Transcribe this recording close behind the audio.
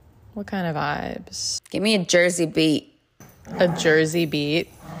What kind of vibes? Give me a Jersey beat. A Jersey beat.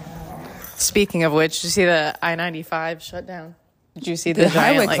 Speaking of which, did you see the I-95 shutdown? Did you see the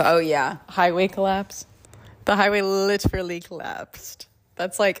giant, highway? Highway collapse? The highway literally collapsed.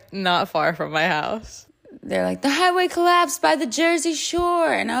 That's like not far from my house. They're like, the highway collapsed by the Jersey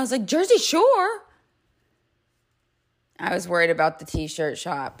Shore. And I was like, Jersey Shore? I was worried about the t-shirt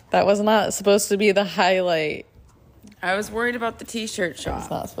shop. That was not supposed to be the highlight. I was worried about the t-shirt shop. It's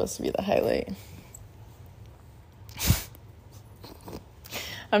not supposed to be the highlight.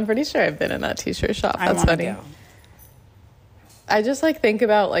 I'm pretty sure I've been in that t-shirt shop. That's funny. Go. I just like think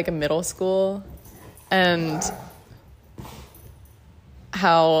about like a middle school and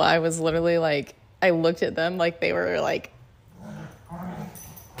how I was literally like, I looked at them like they were like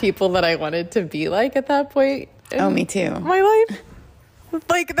people that I wanted to be like at that point. Oh, me too. My life.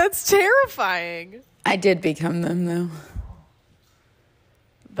 Like, that's terrifying. I did become them, though.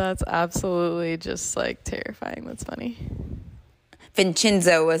 That's absolutely just, like, terrifying. That's funny.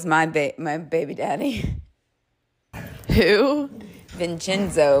 Vincenzo was my baby daddy. Who?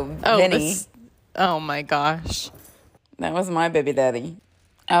 Vincenzo. Oh, Vinny. Oh, my gosh. That was my baby daddy.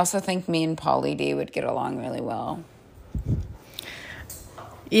 I also think me and Pauly D would get along really well.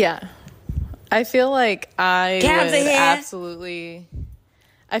 Yeah. I feel like I would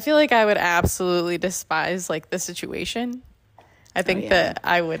absolutely despise like the situation. I think that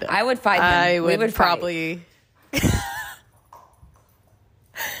I would fight him. We would probably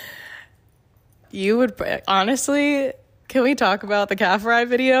You would honestly, can we talk about the calf ride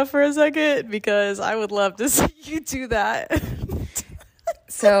video for a second? Because I would love to see you do that.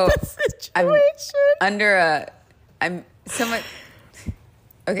 So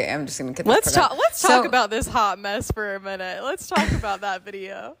Okay, I'm just gonna get this. Let's talk about this hot mess for a minute. Let's talk about that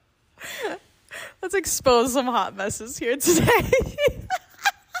video. Let's expose some hot messes here today.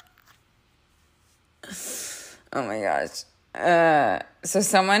 Oh my gosh. So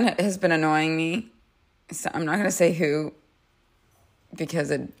someone has been annoying me. So I'm not gonna say who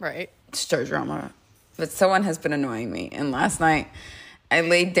because it stirs drama. But someone has been annoying me. And last night I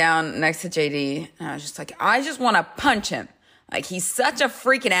laid down next to JD and I was just like, I just wanna punch him. Like, he's such a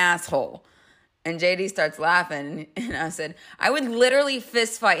freaking asshole. And JD starts laughing. And I said, I would literally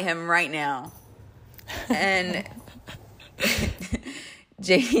fist fight him right now. And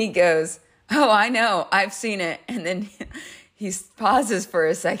JD goes, oh, I know. I've seen it. And then he pauses for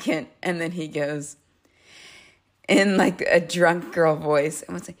a second. And then he goes, in like a drunk girl voice,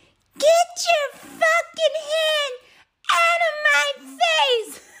 and was like, get your fucking hand out of my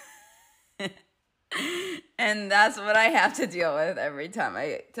face. And that's what I have to deal with every time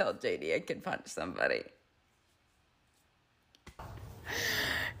I tell JD I can punch somebody.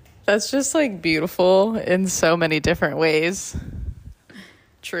 That's just like beautiful in so many different ways.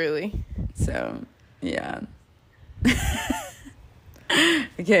 Truly. So, yeah.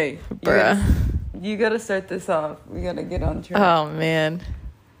 Okay. Bruh. You gotta start this off. We gotta get on track. Oh, man.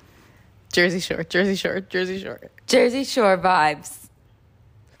 Jersey Shore, Jersey Shore, Jersey Shore. Jersey Shore vibes.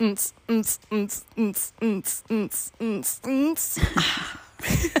 All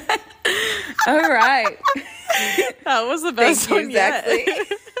right. That was the best one yet.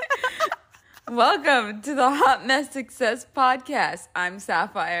 Welcome to the Hot Mess Success Podcast. I'm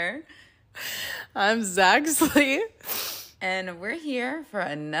Sapphire. I'm Zaxley. And we're here for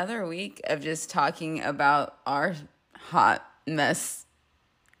another week of just talking about our hot mess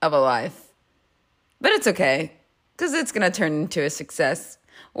of a life. But it's okay, because it's going to turn into a success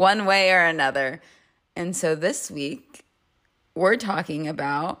one way or another. And so this week, we're talking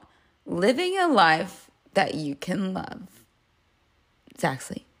about living a life that you can love.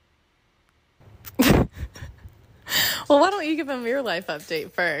 Zaxley. Well, why don't you give them your life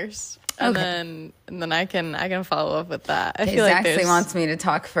update first? And Okay. then I can follow up with that. I Okay, feel like Zaxley wants me to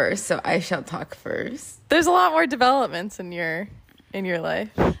talk first, so I shall talk first. There's a lot more developments in your life.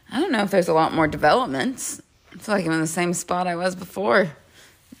 I don't know if there's a lot more developments. I feel like I'm in the same spot I was before.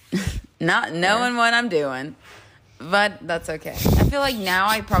 Not knowing what I'm doing. But that's okay. I feel like now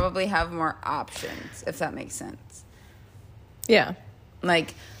I probably have more options, if that makes sense. Yeah.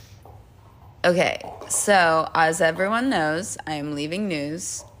 Like, okay, so as everyone knows, I am leaving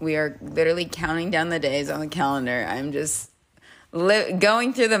news. We are literally counting down the days on the calendar. I'm just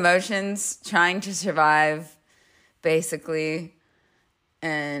going through the motions, trying to survive, basically,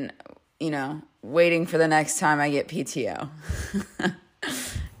 and, waiting for the next time I get PTO.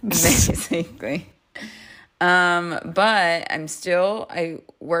 Basically. But I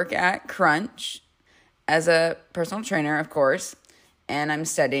work at Crunch as a personal trainer, of course, and I'm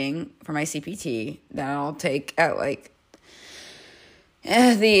studying for my CPT that I'll take at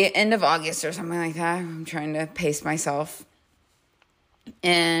the end of August or something like that. I'm trying to pace myself.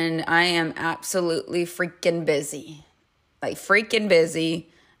 And I am absolutely freaking busy. Like, freaking busy.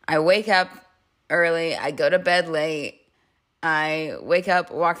 I wake up early. I go to bed late. I wake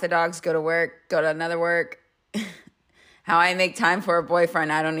up, walk the dogs, go to work, go to another work. How I make time for a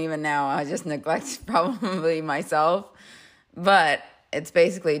boyfriend, I don't even know. I just neglect probably myself. But it's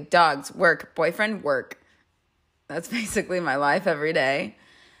basically dogs, work, boyfriend, work. That's basically my life every day.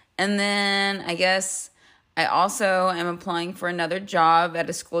 And then I guess I also am applying for another job at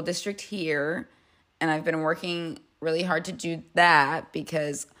a school district here. And I've been working really hard to do that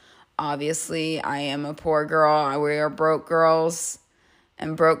because obviously I am a poor girl. We are broke girls.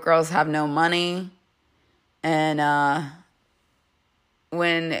 And broke girls have no money. And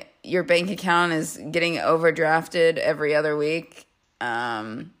when your bank account is getting overdrafted every other week,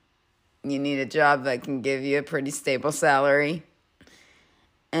 you need a job that can give you a pretty stable salary.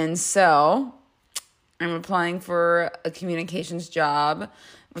 And so I'm applying for a communications job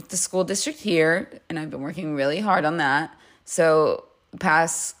with the school district here, and I've been working really hard on that. So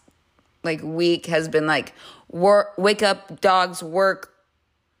past week has been wake up, dogs, work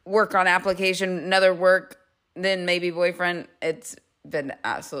on application, another work, then maybe boyfriend. It's been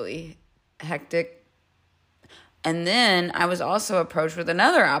absolutely hectic. And then I was also approached with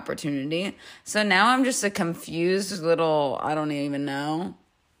another opportunity. So now I'm just a confused little, I don't even know.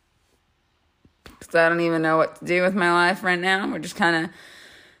 Because I don't even know what to do with my life right now. We're just kind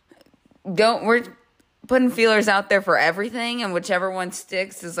of we're putting feelers out there for everything. And whichever one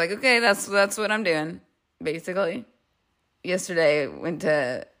sticks is like, okay, that's what I'm doing, basically. Yesterday, I went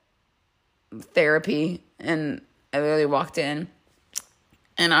to therapy and I literally walked in.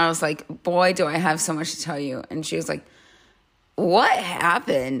 And I was like, boy, do I have so much to tell you. And she was like, what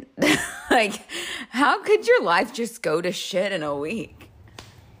happened? How could your life just go to shit in a week?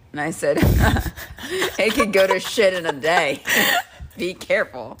 And I said, it could go to shit in a day. Be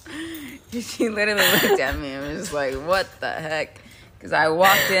careful. She literally looked at me and was like, what the heck? Because I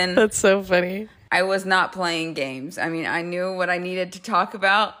walked in. That's so funny. I was not playing games. I mean, I knew what I needed to talk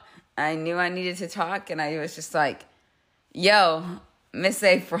about. I knew I needed to talk. And I was just like, yo, Miss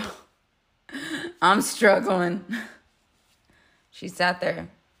April, I'm struggling. She sat there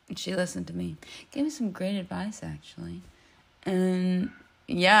and she listened to me. Gave me some great advice, actually. And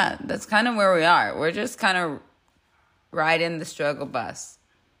yeah, that's kind of where we are. We're just kind of riding the struggle bus.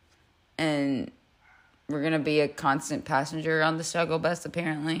 And we're going to be a constant passenger on the struggle bus,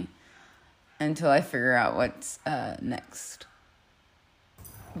 apparently, until I figure out what's next.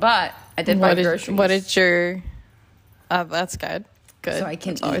 But I did buy groceries. What did your... that's good. Good. So I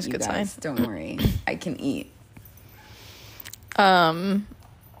can eat, always you good guys. Sign. Don't worry. I can eat.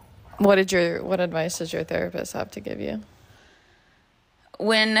 What advice does your therapist have to give you?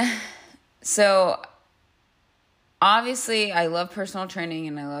 So obviously I love personal training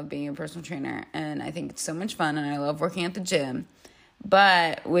and I love being a personal trainer and I think it's so much fun and I love working at the gym.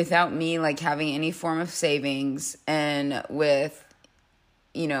 But without me having any form of savings and with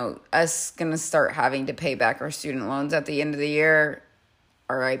us gonna start having to pay back our student loans at the end of the year,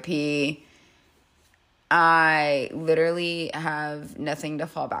 RIP, I literally have nothing to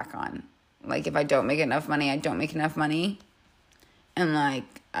fall back on. If I don't make enough money, I don't make enough money. And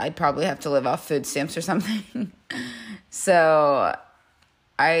I'd probably have to live off food stamps or something. So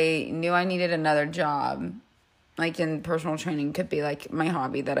I knew I needed another job. In personal training could be my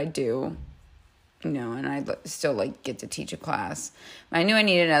hobby that I do. And I still get to teach a class. But I knew I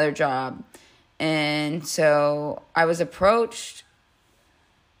needed another job. And so I was approached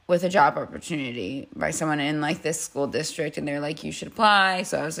with a job opportunity by someone in this school district. And they're like, you should apply.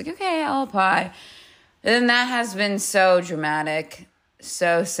 So I was like, okay, I'll apply. And then that has been so dramatic.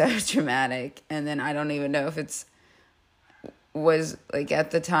 So dramatic. And then I don't even know if was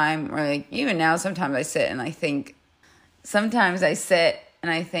at the time or even now, sometimes I sit and I think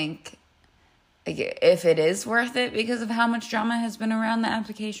if it is worth it because of how much drama has been around the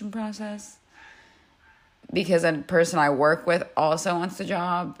application process. Because a person I work with also wants the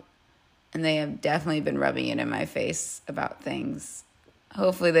job, and they have definitely been rubbing it in my face about things.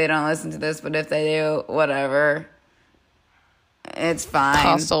 Hopefully they don't listen to this, but if they do, whatever. It's fine.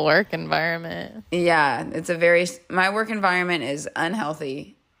 Hostile work environment. Yeah, my work environment is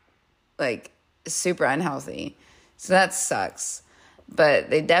unhealthy. Super unhealthy. So that sucks. But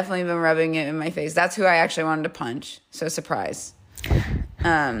they definitely been rubbing it in my face. That's who I actually wanted to punch. So surprise.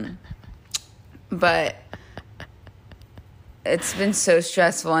 But it's been so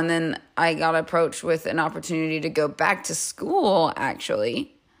stressful. And then I got approached with an opportunity to go back to school,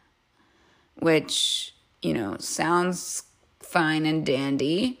 actually. Which, sounds fine and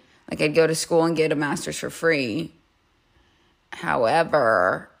dandy. Like, I'd go to school and get a master's for free.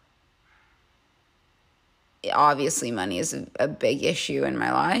 However, obviously money is a big issue in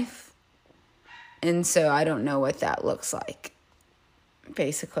my life. And so I don't know what that looks like,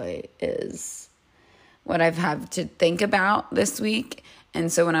 basically, is what I've had to think about this week.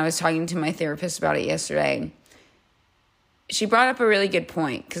 And so when I was talking to my therapist about it yesterday, she brought up a really good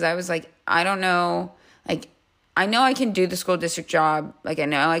point, because I was like, I don't know, like, I know I can do the school district job. Like, I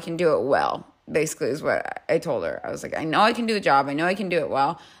know I can do it well, basically, is what I told her. I was like, I know I can do the job. I know I can do it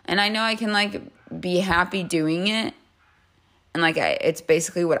well. And I know I can, like, be happy doing it. And, like, it's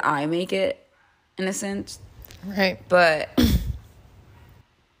basically what I make it, in a sense. Right. But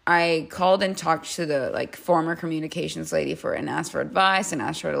I called and talked to the, like, former communications lady and asked for advice and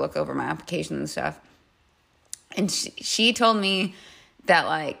asked her to look over my application and stuff. And she told me that,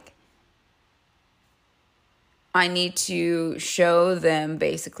 like, I need to show them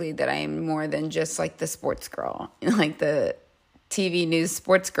basically that I am more than just, like, the sports girl, like the TV news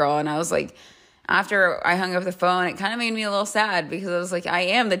sports girl. And I was like, after I hung up the phone, it kind of made me a little sad, because I was like, I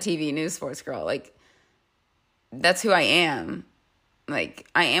am the TV news sports girl. Like, that's who I am. Like,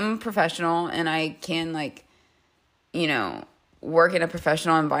 I am a professional, and I can, like, you know, work in a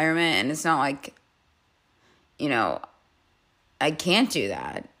professional environment. And it's not like, you know, I can't do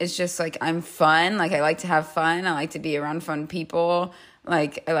that. It's just, like, I'm fun. Like, I like to have fun. I like to be around fun people.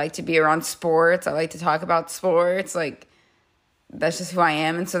 Like, I like to be around sports. I like to talk about sports. Like, that's just who I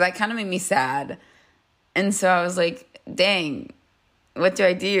am. And so that kind of made me sad. And so I was like, dang, what do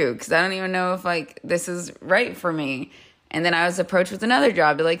I do? Because I don't even know if, like, this is right for me. And then I was approached with another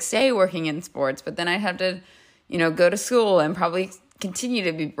job to, like, stay working in sports. But then I'd have to, you know, go to school and probably continue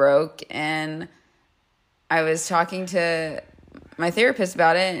to be broke. And I was talking to my therapist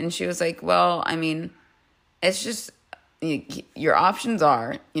about it, and she was like, well, I mean, it's just, your options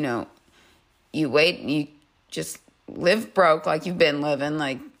are, you know, you wait, you just live broke like you've been living,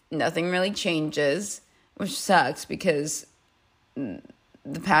 like nothing really changes, which sucks, because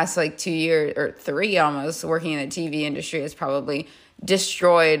the past, like, 2 years or 3 almost working in the TV industry has probably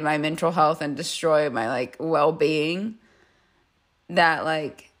destroyed my mental health and destroyed my, like, well-being, that,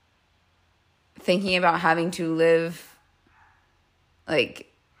 like, thinking about having to live,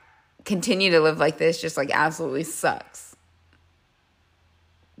 like, continue to live like this just, like, absolutely sucks.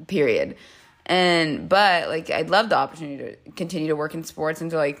 Period. But, like, I'd love the opportunity to continue to work in sports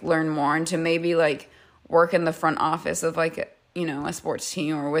and to, like, learn more and to maybe, like, work in the front office of, like, you know, a sports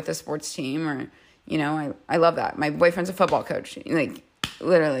team or with a sports team, or, you know, I love that. My boyfriend's a football coach. Like,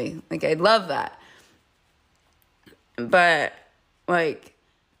 literally. Like, I'd love that. But, like,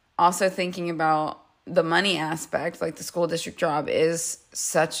 also thinking about the money aspect, like, the school district job is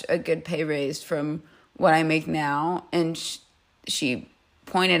such a good pay raise from what I make now. And she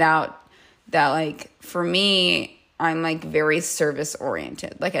pointed out that, like, for me, I'm, like, very service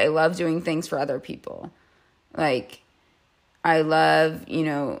oriented. Like, I love doing things for other people. Like, I love, you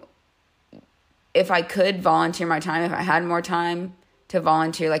know, if I could volunteer my time, if I had more time to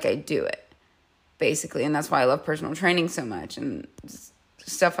volunteer, like, I'd do it, basically. And that's why I love personal training so much and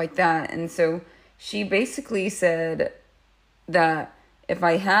stuff like that. And so she basically said that if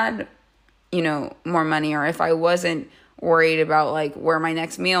I had, you know, more money, or if I wasn't worried about, like, where my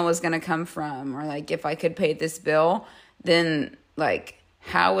next meal was going to come from, or, like, if I could pay this bill, then, like,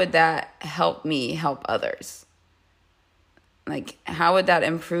 how would that help me help others? Like, how would that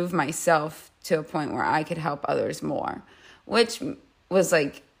improve myself to a point where I could help others more? Which was,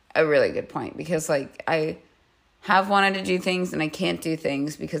 like, a really good point, because, like, I have wanted to do things and I can't do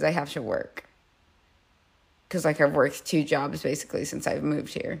things because I have to work. Because, like, I've worked 2 jobs basically since I've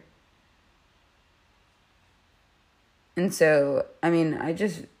moved here. And so, I mean,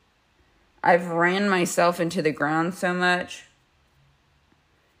 I've ran myself into the ground so much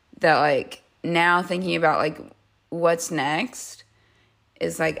that, like, now thinking about, like, what's next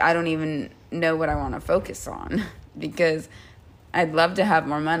is, like, I don't even know what I want to focus on, because I'd love to have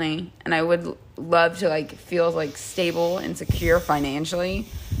more money, and I would love to, like, feel, like, stable and secure financially,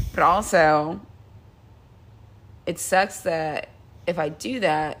 but also it sucks that if I do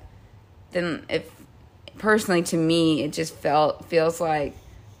that, then personally to me, it just feels like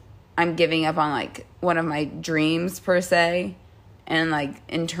I'm giving up on, like, one of my dreams per se, and, like,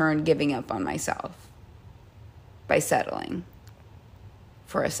 in turn giving up on myself by settling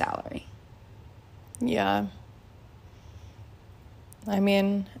for a salary. Yeah. I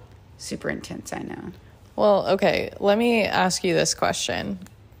mean, super intense, I know. Well, okay, let me ask you this question.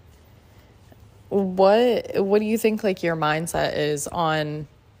 What do you think, like, your mindset is on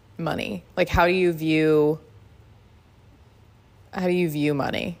money? Like, how do you view how do you view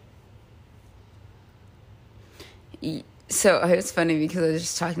money? So it was funny because I was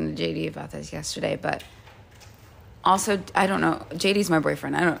just talking to JD about this yesterday, but also, I don't know, JD's my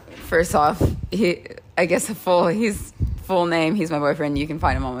boyfriend. First off, his full name, he's my boyfriend. You can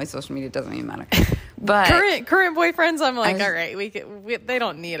find him on my social media. It doesn't even matter. But current boyfriends, I'm like, all right, they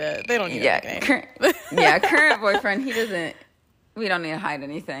don't need it. They don't need it. Current boyfriend, we don't need to hide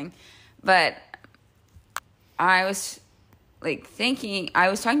anything. But I was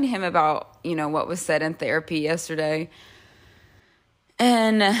talking to him about, what was said in therapy yesterday.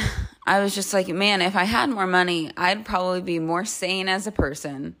 And I was just like, man, if I had more money, I'd probably be more sane as a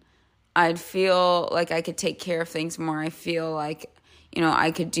person. I'd feel like I could take care of things more. I feel like,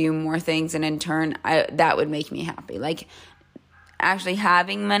 I could do more things. And in turn, that would make me happy. Like, actually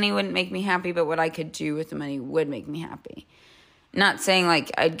having money wouldn't make me happy, but what I could do with the money would make me happy. Not saying,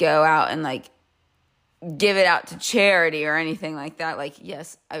 like, I'd go out and, like, give it out to charity or anything like that. Like,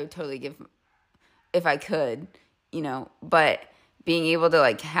 yes, I would totally give if I could, but being able to,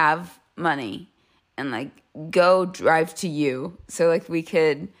 like, have money and, like, go drive to you so, like, we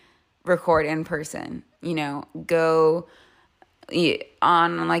could record in person, go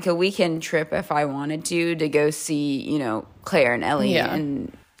on, like, a weekend trip if I wanted to go see, Claire and Ellie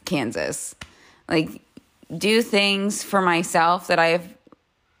in Kansas. Like, do things for myself that I have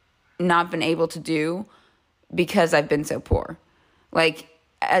not been able to do because I've been so poor. Like,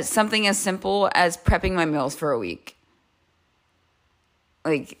 as something as simple as prepping my meals for a week.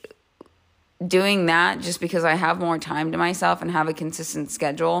 Like, doing that just because I have more time to myself and have a consistent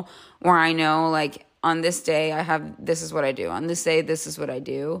schedule where I know, like, on this day this is what I do. On this day, this is what I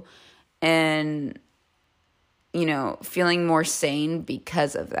do. And, feeling more sane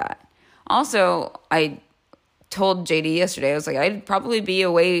because of that. Also, I told JD yesterday, I was like, I'd probably be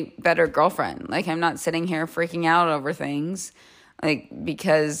a way better girlfriend. Like, I'm not sitting here freaking out over things, like,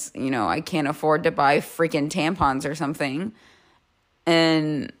 because, I can't afford to buy freaking tampons or something.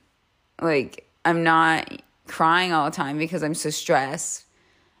 And, like, I'm not crying all the time because I'm so stressed.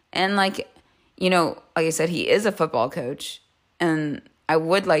 And, like, like I said, he is a football coach. And I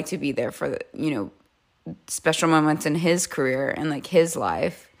would like to be there for the, special moments in his career and, like, his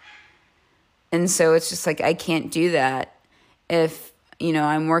life. And so it's just, like, I can't do that if,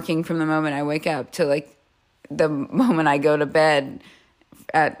 I'm working from the moment I wake up to, like, the moment I go to bed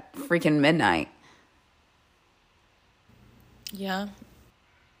at freaking midnight. Yeah.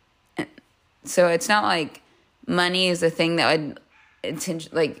 So it's not like money is a thing that would,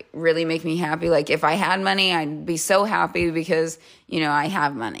 like, really make me happy. Like, if I had money, I'd be so happy because, I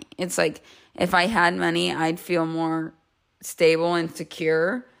have money. It's like, if I had money, I'd feel more stable and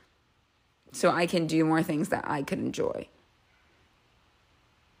secure so I can do more things that I could enjoy.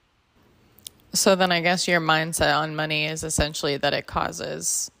 So then I guess your mindset on money is essentially that it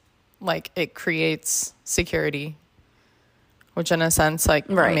creates security, which in a sense, like,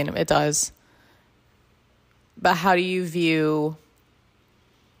 right. I mean, it does. But how do you view,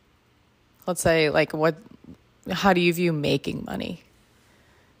 let's say, like, how do you view making money?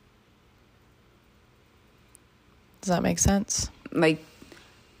 Does that make sense? Like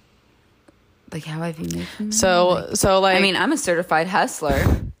how I view making money? So like, I mean, I'm a certified hustler.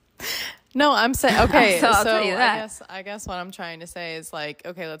 No, I'm saying, okay, so I'll tell you that. I guess what I'm trying to say is, like,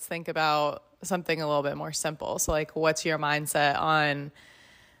 okay, let's think about something a little bit more simple. So, like, what's your mindset on,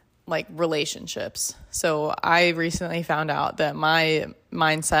 like, relationships? So I recently found out that my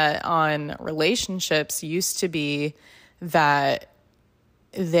mindset on relationships used to be that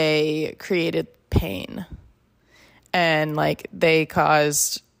they created pain and, like, they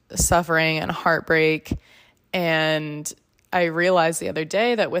caused suffering and heartbreak. And I realized the other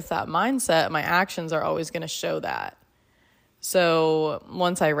day that with that mindset, my actions are always going to show that. So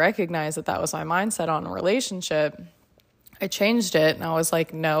once I recognized that was my mindset on a relationship, I changed it and I was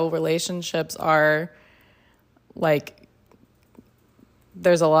like, no, relationships are, like,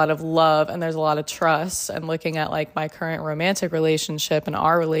 there's a lot of love and there's a lot of trust. And looking at, like, my current romantic relationship and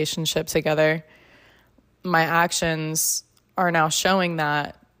our relationship together, my actions are now showing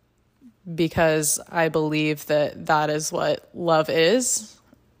that, because I believe that is what love is.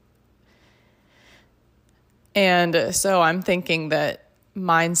 And so I'm thinking that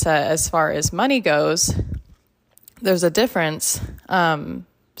mindset as far as money goes, there's a difference. So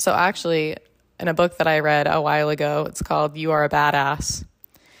actually, in a book that I read a while ago, it's called You Are a Badass.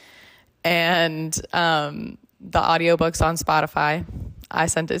 And the audiobook's on Spotify. I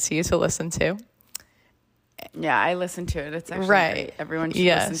sent it to you to listen to. Yeah, I listened to it. It's actually right. Great. Everyone should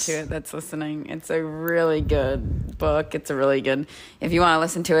listen to it that's listening. It's a really good book. It's a really good, if you want to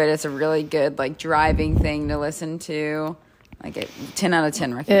listen to it, it's a really good, like, driving thing to listen to. Like 10 out of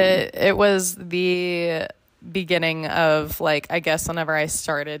 10 recommend. It was the beginning of, like, I guess whenever I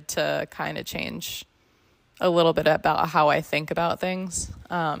started to kind of change a little bit about how I think about things.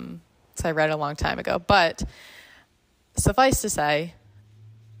 So I read it a long time ago. But suffice to say,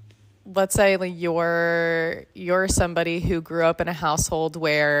 let's say like you're somebody who grew up in a household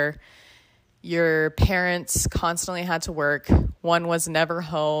where your parents constantly had to work. One was never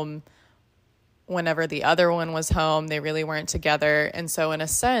home. Whenever the other one was home, they really weren't together. And so in a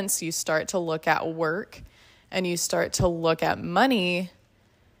sense, you start to look at work and you start to look at money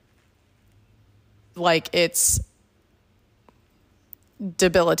like it's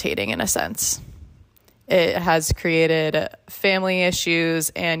debilitating in a sense. It has created family issues,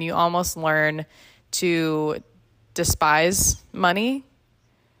 and you almost learn to despise money.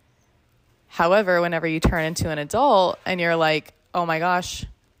 However, whenever you turn into an adult and you're like, oh my gosh,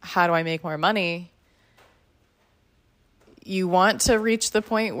 how do I make more money? You want to reach the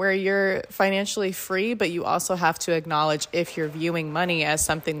point where you're financially free, but you also have to acknowledge if you're viewing money as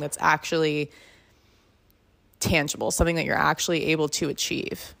something that's actually tangible, something that you're actually able to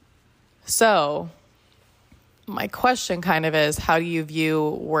achieve. So my question kind of is, how do you view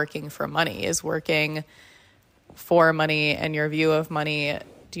working for money? Is working for money and your view of money,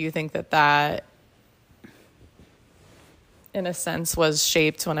 do you think that in a sense was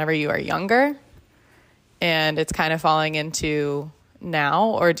shaped whenever you were younger and it's kind of falling into now?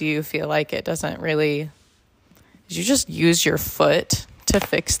 Or do you feel like it doesn't really, did you just use your foot to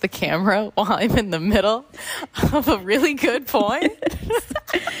fix the camera while I'm in the middle of a really good point?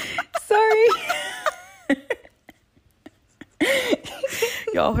 Sorry.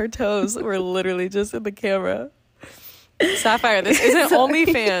 Y'all, her toes were literally just in the camera. Sapphire, this isn't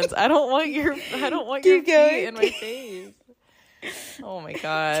OnlyFans. I don't want your feet in my face. Oh my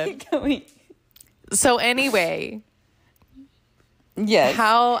God. Keep going. So anyway, yes.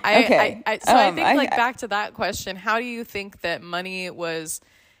 I think back to that question, how do you think that money was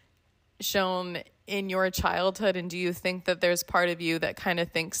shown in your childhood, and do you think that there's part of you that kind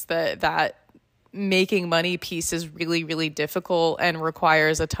of thinks that making money piece is really, really difficult and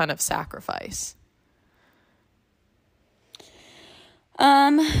requires a ton of sacrifice?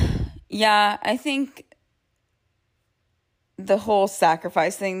 Yeah, I think the whole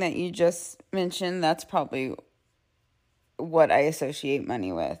sacrifice thing that you just mentioned, that's probably what I associate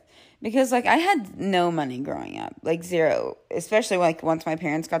money with. Because, like, I had no money growing up, like zero, especially, like, once my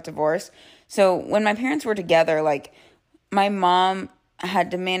parents got divorced. So when my parents were together, like, my mom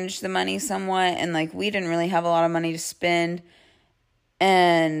had to manage the money somewhat, and, like, we didn't really have a lot of money to spend.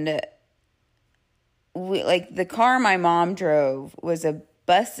 And we, like, the car my mom drove was a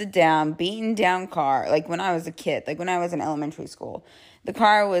busted down, beaten down car. Like, when I was a kid, like when I was in elementary school, the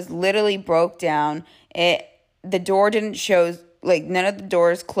car was literally broke down. The door didn't show, like, none of the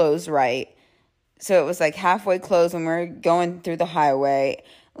doors closed right. So it was like halfway closed when we were going through the highway.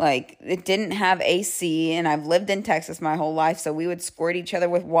 Like, it didn't have AC, and I've lived in Texas my whole life, so we would squirt each other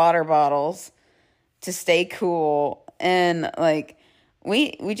with water bottles to stay cool. And, like,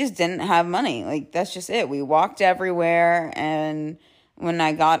 we just didn't have money. Like, that's just it. We walked everywhere. And when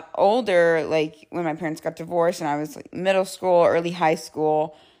I got older, like, when my parents got divorced and I was, like, middle school, early high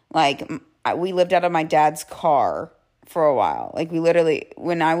school, like, we lived out of my dad's car for a while. Like, we literally,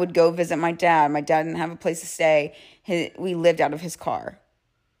 when I would go visit my dad didn't have a place to stay. We lived out of his car.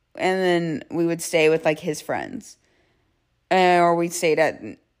 And then we would stay with, like, his friends. Or we stayed at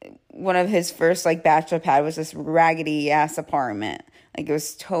one of his first, like, bachelor pad was this raggedy-ass apartment. Like, it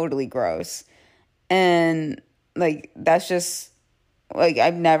was totally gross. And, like, that's just, like,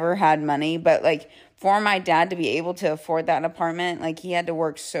 I've never had money. But, like, for my dad to be able to afford that apartment, like, he had to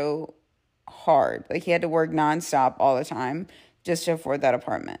work so hard. Like, he had to work nonstop all the time just to afford that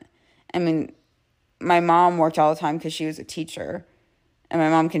apartment. I mean, my mom worked all the time because she was a teacher. And my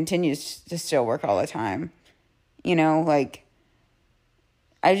mom continues to still work all the time. You know, like,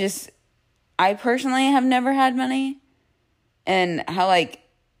 I personally have never had money. And how, like,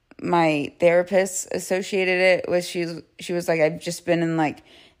 my therapist associated it was she was like, I've just been in, like,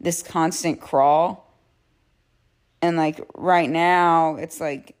 this constant crawl. And, like, right now, it's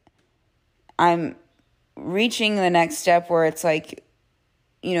like I'm reaching the next step where it's like,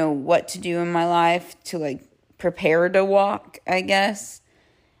 you know, what to do in my life to, like, prepare to walk, I guess.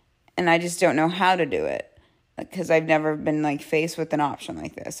 And I just don't know how to do it because I've never been, like, faced with an option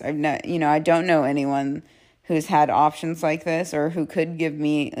like this. I don't know anyone who's had options like this or who could give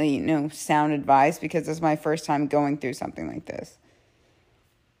me, you know, sound advice because this is my first time going through something like this.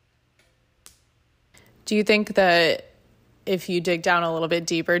 Do you think that if you dig down a little bit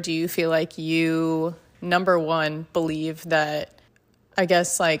deeper, do you feel like you number one, believe that, I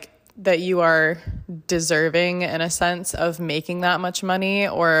guess, like, that you are deserving in a sense of making that much money,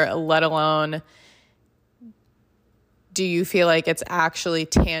 or let alone do you feel like it's actually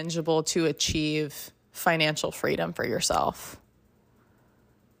tangible to achieve financial freedom for yourself?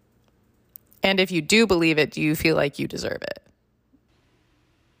 And if you do believe it, do you feel like you deserve it?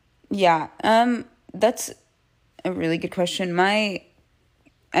 Yeah, that's a really good question.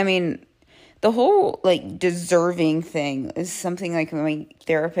 The whole, like, deserving thing is something, like, my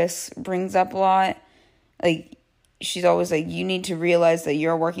therapist brings up a lot. Like, she's always like, you need to realize that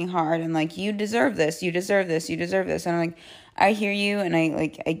you're working hard, and, like, you deserve this, you deserve this, you deserve this. And I'm like, I hear you, and I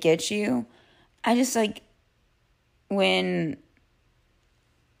get you. I just, like, when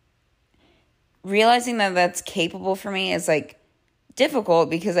realizing that that's capable for me is, like, difficult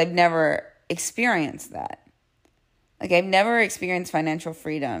because I've never experienced that. Like, I've never experienced financial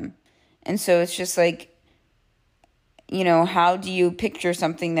freedom. And so it's just like, you know, how do you picture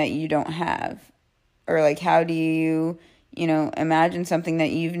something that you don't have? Or, like, how do you, you know, imagine something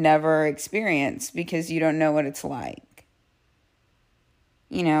that you've never experienced because you don't know what it's like?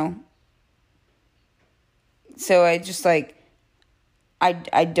 You know? So I just, like,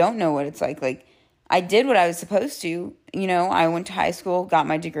 I don't know what it's like. Like, I did what I was supposed to. You know, I went to high school, got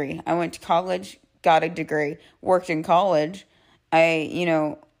my degree. I went to college, got a degree, worked in college. I, you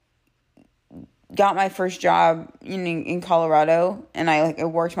know, got my first job in Colorado, and I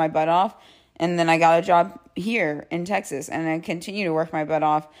worked my butt off, and then I got a job here in Texas, and I continue to work my butt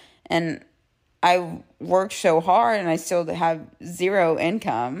off, and I worked so hard, and I still have zero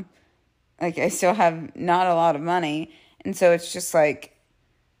income. Like, I still have not a lot of money, and so it's just like,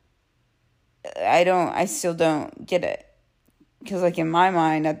 I still don't get it, because, like, in my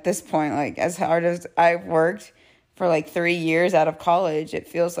mind at this point, like, as hard as I've worked for, like, 3 years out of college, it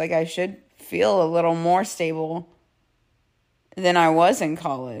feels like I should feel a little more stable than I was in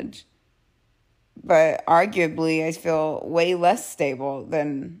college. But arguably, I feel way less stable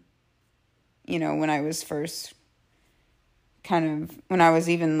than, you know, when I was first when I was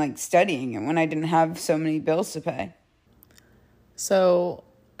even, like, studying and when I didn't have so many bills to pay. So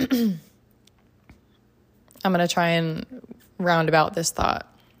I'm going to try and round about this thought.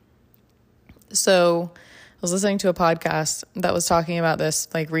 So I was listening to a podcast that was talking about this,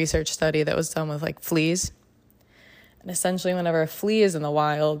 like, research study that was done with, like, fleas. And essentially, whenever a flea is in the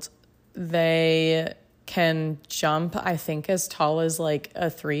wild, they can jump, I think, as tall as, like, a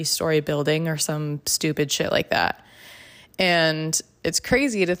 3-story building or some stupid shit like that. And it's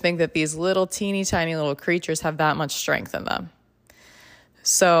crazy to think that these little teeny tiny little creatures have that much strength in them.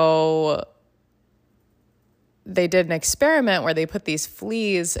 So they did an experiment where they put these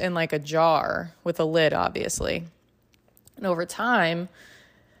fleas in, like, a jar with a lid, obviously. And over time,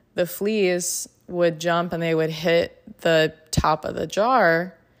 the fleas would jump and they would hit the top of the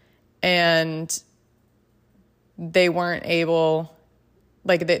jar, and they weren't able,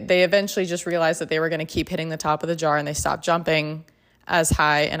 like, they eventually just realized that they were going to keep hitting the top of the jar, and they stopped jumping as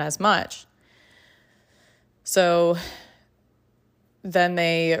high and as much. So then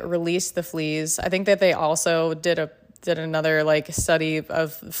they released the fleas. I think that they also did another, like, study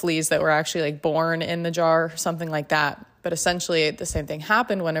of fleas that were actually, like, born in the jar or something like that. But essentially the same thing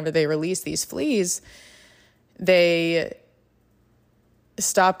happened whenever they released these fleas. They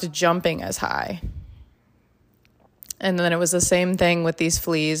stopped jumping as high. And then it was the same thing with these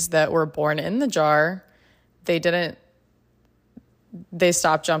fleas that were born in the jar. They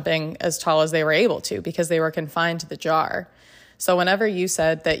stopped jumping as tall as they were able to because they were confined to the jar. So whenever you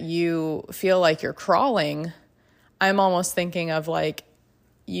said that you feel like you're crawling, I'm almost thinking of, like,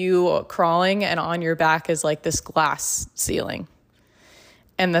 you crawling and on your back is, like, this glass ceiling.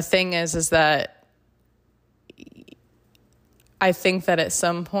 And the thing is that I think that at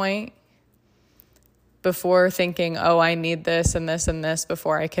some point, before thinking, oh, I need this and this and this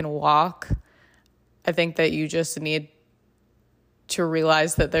before I can walk, I think that you just need to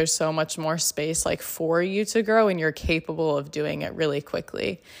realize that there's so much more space, like, for you to grow, and you're capable of doing it really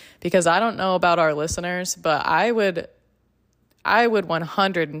quickly. Because I don't know about our listeners, but I would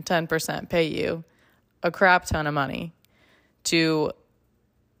 110% pay you a crap ton of money to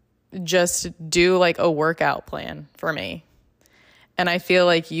just do, like, a workout plan for me. And I feel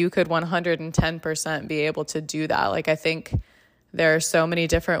like you could 110% be able to do that. Like, I think there are so many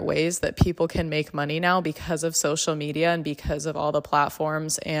different ways that people can make money now because of social media and because of all the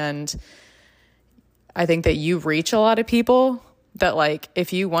platforms. And I think that you reach a lot of people that, like,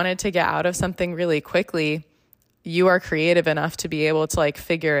 if you wanted to get out of something really quickly, you are creative enough to be able to, like,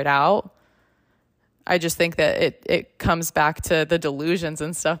 figure it out. I just think that it comes back to the delusions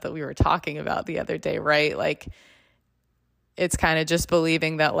and stuff that we were talking about the other day, right? Like, it's kind of just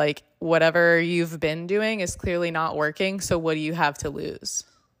believing that, like, whatever you've been doing is clearly not working, so what do you have to lose?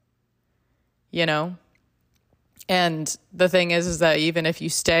 You know? And the thing is that even if you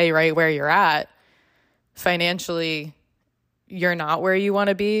stay right where you're at, financially, you're not where you want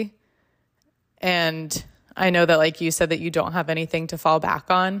to be. And I know that, like you said, that you don't have anything to fall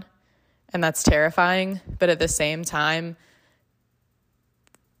back on, and that's terrifying. But at the same time,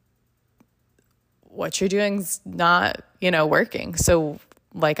 what you're doing's not, working. So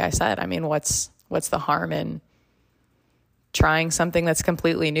like I said, I mean, what's the harm in trying something that's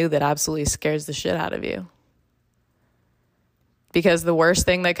completely new that absolutely scares the shit out of you? Because the worst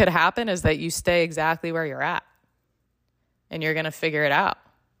thing that could happen is that you stay exactly where you're at and you're going to figure it out.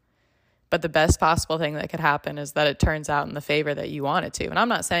 But the best possible thing that could happen is that it turns out in the favor that you want it to. And I'm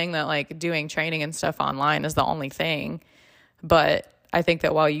not saying that, like, doing training and stuff online is the only thing, but I think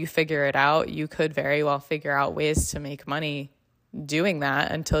that while you figure it out, you could very well figure out ways to make money doing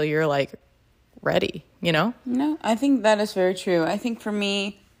that until you're, like, ready, No, I think that is very true. I think for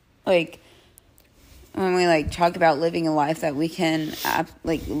me, like, when we, like, talk about living a life that we can,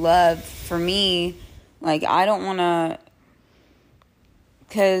 like, love, for me, like, I don't want to,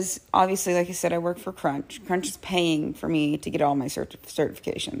 because obviously, like I said, I work for Crunch. Crunch is paying for me to get all my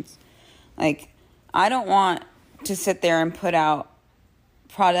certifications. Like, I don't want to sit there and put out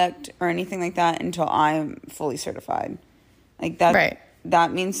product or anything like that until I'm fully certified. Like, that, right.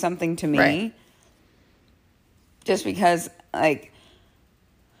 That means something to me. Right. Just because, like,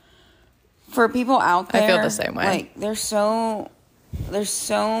 for people out there, I feel the same way. Like, there's so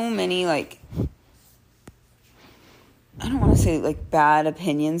many, like, I don't want to say, like, bad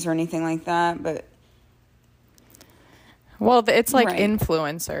opinions or anything like that, but... Well, it's like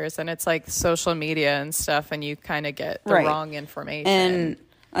influencers, and it's like social media and stuff, and you kind of get the wrong information. And,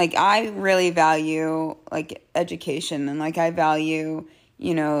 like, I really value, like, education, and, like, I value,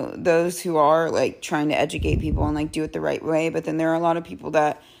 those who are, like, trying to educate people and, like, do it the right way, but then there are a lot of people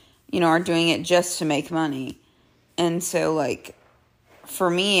that, are doing it just to make money. And so, like, for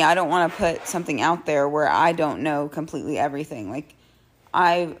me, I don't want to put something out there where I don't know completely everything. Like,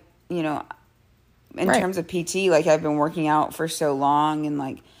 in terms of PT, like, I've been working out for so long, and,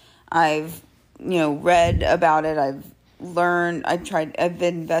 like, I've, read about it. I've learned, I've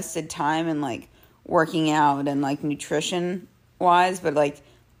invested time in, like, working out and, like, nutrition wise, but, like,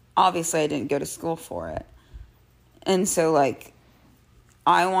 obviously I didn't go to school for it. And so, like,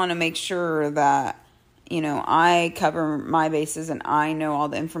 I want to make sure that, I cover my bases and I know all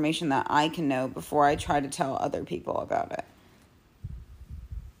the information that I can know before I try to tell other people about it.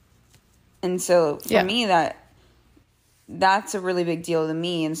 And so for me, that's a really big deal to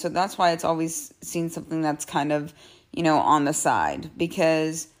me. And so that's why it's always seen something that's kind of, on the side,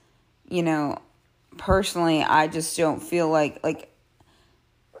 because, personally, I just don't feel like,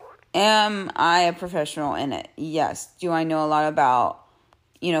 am I a professional in it? Yes. Do I know a lot about,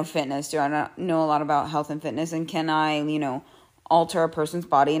 fitness? Do I know a lot about health and fitness? And can I, alter a person's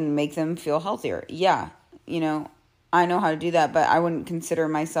body and make them feel healthier? Yeah. I know how to do that, but I wouldn't consider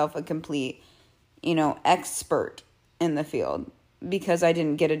myself a complete, expert in the field because I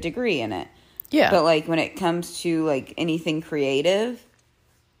didn't get a degree in it. Yeah. But, like, when it comes to, like, anything creative,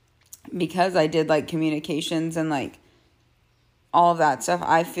 because I did, like, communications and, like, all of that stuff,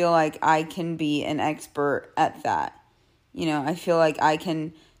 I feel like I can be an expert at that. I feel like I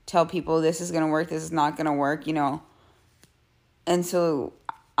can tell people this is going to work, this is not going to work, And so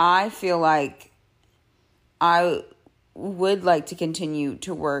I feel like I would like to continue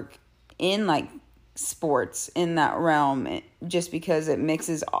to work in, like, sports in that realm, just because it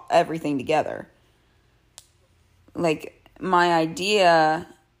mixes everything together. Like, my idea,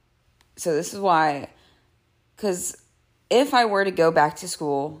 so this is why, because if I were to go back to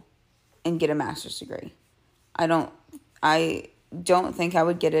school and get a master's degree, I don't think I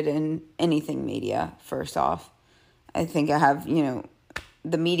would get it in anything media, first off. I think I have,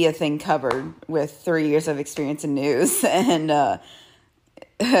 the media thing covered with 3 years of experience in news and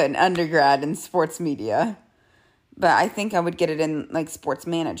an undergrad in sports media. But I think I would get it in, like, sports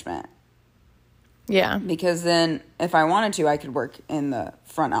management. Yeah. Because then if I wanted to, I could work in the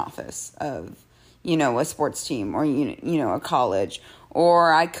front office of, a sports team or, a college.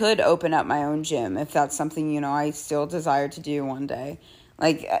 Or I could open up my own gym if that's something, I still desire to do one day.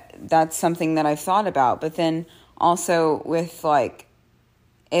 Like, that's something that I've thought about. But then also with, like,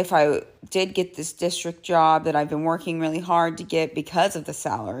 if I did get this district job that I've been working really hard to get because of the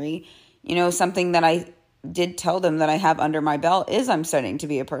salary, something that I did tell them that I have under my belt is I'm studying to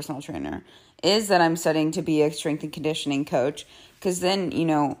be a personal trainer, is that I'm studying to be a strength and conditioning coach. Because then, you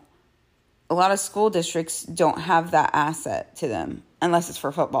know, a lot of school districts don't have that asset to them unless it's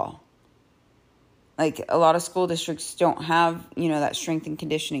for football. Like, a lot of school districts don't have, you know, that strength and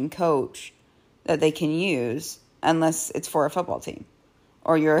conditioning coach that they can use unless it's for a football team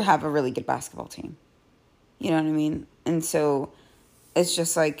or you have a really good basketball team. You know what I mean? And so it's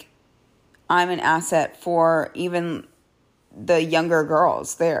just like, I'm an asset for even the younger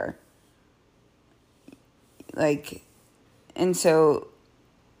girls there. Like, and so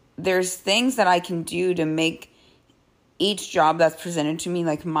there's things that I can do to make each job that's presented to me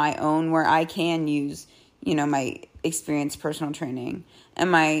like my own, where I can use, you know, my experienced personal training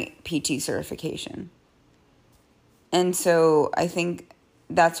and my PT certification. And so I think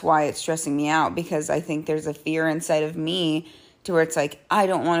that's why it's stressing me out, because I think there's a fear inside of me to where it's like, I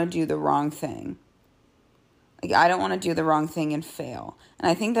don't want to do the wrong thing. Like, I don't want to do the wrong thing and fail. And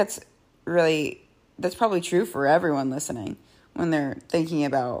I think that's probably true for everyone listening when they're thinking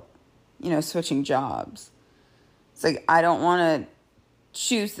about, you know, switching jobs. It's like, I don't want to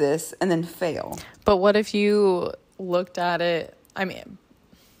choose this and then fail. But what if you looked at it, I mean,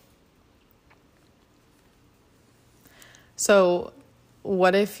 so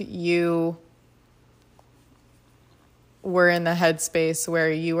what if you were in the headspace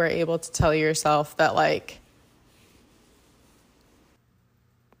where you were able to tell yourself that, like,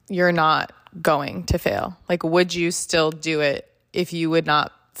 you're not going to fail? Like, would you still do it if you would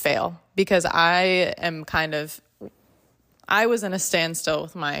not fail? Because I was in a standstill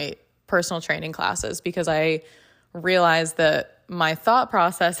with my personal training classes because I realized that my thought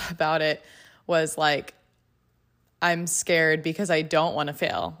process about it was like, I'm scared because I don't want to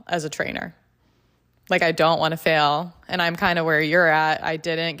fail as a trainer. Like, I don't want to fail. And I'm kind of where you're at. I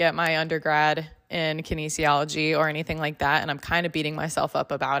didn't get my undergrad in kinesiology or anything like that. And I'm kind of beating myself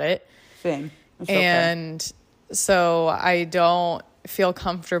up about it. Same. And so I don't feel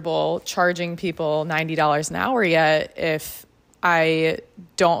comfortable charging people $90 an hour yet if I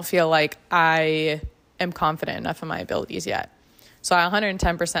don't feel like I am confident enough in my abilities yet. So I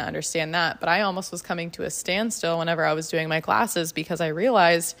 110% understand that, but I almost was coming to a standstill whenever I was doing my classes because I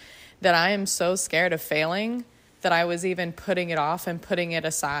realized that I am so scared of failing that I was even putting it off and putting it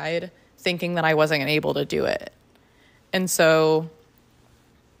aside, thinking that I wasn't able to do it. And so,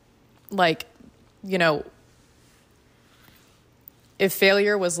 like, you know, if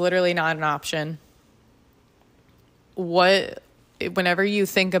failure was literally not an option, whenever you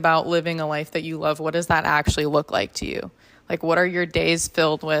think about living a life that you love, what does that actually look like to you? Like, what are your days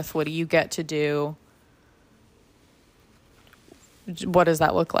filled with? What do you get to do? What does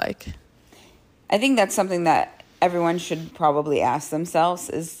that look like? I think that's something that everyone should probably ask themselves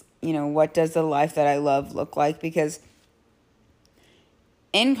is, you know, what does the life that I love look like? Because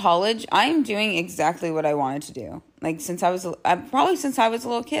in college, I'm doing exactly what I wanted to do. Like, since I was a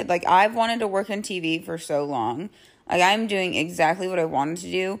little kid. Like, I've wanted to work in TV for so long. Like, I'm doing exactly what I wanted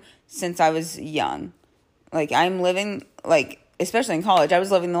to do since I was young. Like, I'm living, like, especially in college, I was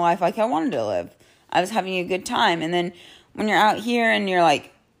living the life like I wanted to live. I was having a good time. And then when you're out here and you're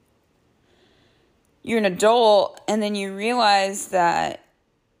like, you're an adult, and then you realize that,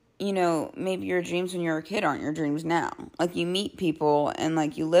 you know, maybe your dreams when you were a kid aren't your dreams now. Like, you meet people and,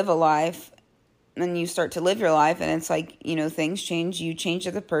 like, you live a life, and you start to live your life, and it's like, you know, things change. You change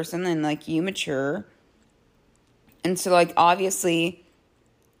as a person, and, like, you mature. And so, like, obviously,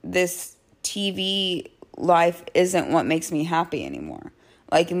 this TV life isn't what makes me happy anymore.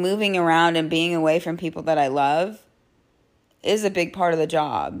 Like, moving around and being away from people that I love is a big part of the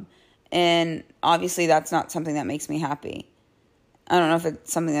job. And obviously that's not something that makes me happy. I don't know if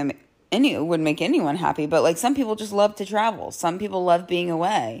it's something that would make anyone happy, but, like, some people just love to travel. Some people love being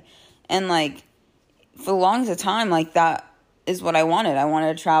away. And, like, for the longest time, like, that is what I wanted. I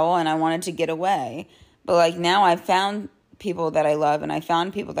wanted to travel and I wanted to get away. But, like, now I've found people that I love and I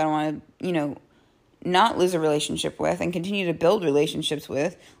found people that I want to, you know, not lose a relationship with and continue to build relationships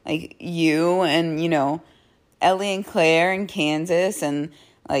with, like you and, you know, Ellie and Claire and Kansas and,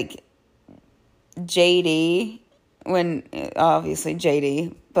 like, JD, obviously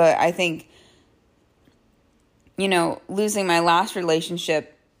JD, but I think, you know, losing my last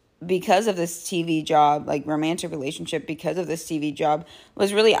relationship because of this TV job, like, romantic relationship because of this TV job,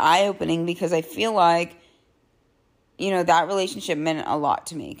 was really eye-opening because I feel like, you know, that relationship meant a lot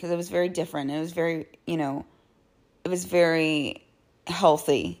to me because it was very different. It was very, you know, it was very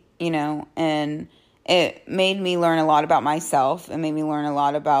healthy, you know, and it made me learn a lot about myself. It made me learn a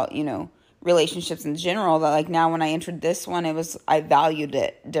lot about, you know, relationships in general, that like now when I entered this one, I valued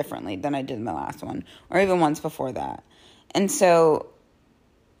it differently than I did in the last one, or even ones before that. And so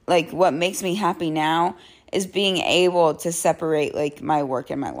like what makes me happy now is being able to separate like my work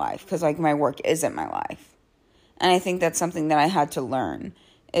and my life, because like my work isn't my life. And I think that's something that I had to learn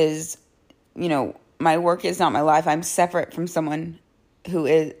is, you know, my work is not my life. I'm separate from someone who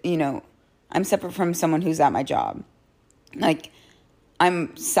is, you know, I'm separate from someone who's at my job. Like,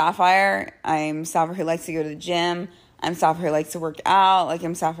 I'm Sapphire. I'm Sapphire who likes to go to the gym. I'm Sapphire who likes to work out. Like,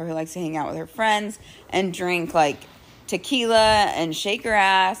 I'm Sapphire who likes to hang out with her friends and drink, like, tequila and shake her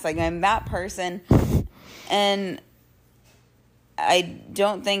ass. Like, I'm that person. And I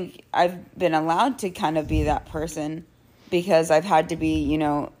don't think I've been allowed to kind of be that person because I've had to be, you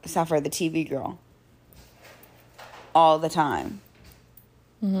know, Sapphire the TV girl all the time.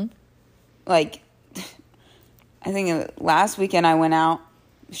 Mm-hmm. Like, I think last weekend I went out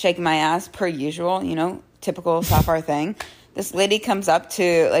shaking my ass per usual, you know, typical Sapphire thing. This lady comes up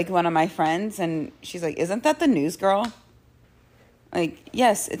to, like, one of my friends, and she's like, "Isn't that the news girl?" Like,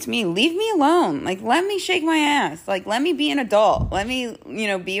 yes, it's me. Leave me alone. Like, let me shake my ass. Like, let me be an adult. Let me, you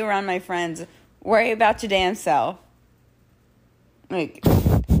know, be around my friends. Worry about your damn self. Like,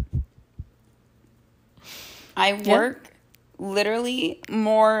 I work literally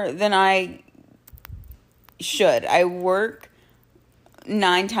more than I should. I work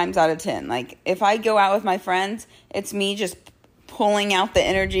 9 times out of 10. Like, if I go out with my friends, it's me just pulling out the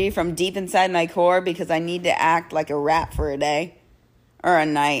energy from deep inside my core because I need to act like a rat for a day or a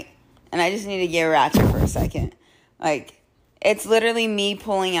night. And I just need to get ratchet for a second. Like, it's literally me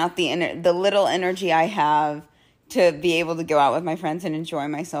pulling out the little energy I have to be able to go out with my friends and enjoy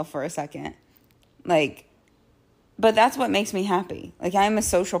myself for a second. Like, but that's what makes me happy. Like, I'm a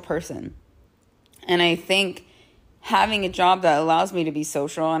social person. And I think having a job that allows me to be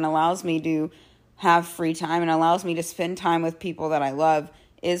social and allows me to have free time and allows me to spend time with people that I love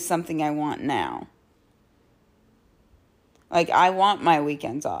is something I want now. Like, I want my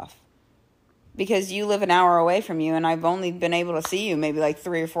weekends off. Because you live an hour away from you, and I've only been able to see you maybe like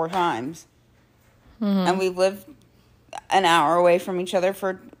 3 or 4 times. Mm-hmm. And we've lived an hour away from each other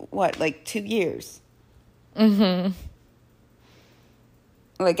for, what, like 2 years? Mm-hmm.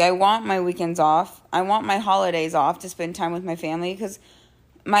 Like, I want my weekends off. I want my holidays off to spend time with my family because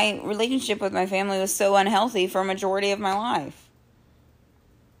my relationship with my family was so unhealthy for a majority of my life.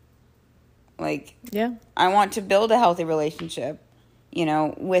 Like, yeah, I want to build a healthy relationship, you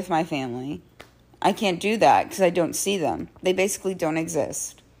know, with my family. I can't do that because I don't see them. They basically don't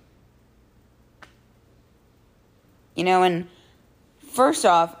exist. You know, and first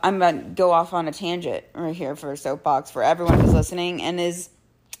off, I'm about to go off on a tangent right here for a soapbox for everyone who's listening and is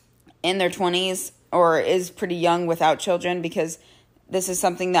in their 20s or is pretty young without children, because this is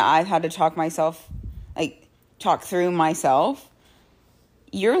something that I've had to talk through myself.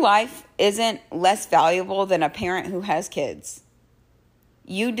 Your life isn't less valuable than a parent who has kids.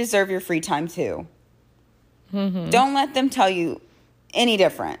 You deserve your free time too. Mm-hmm. Don't let them tell you any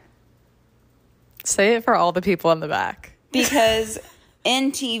different. Say it for all the people in the back. Because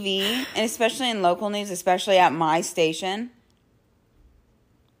in TV, and especially in local news, especially at my station,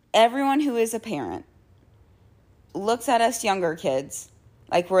 everyone who is a parent looks at us younger kids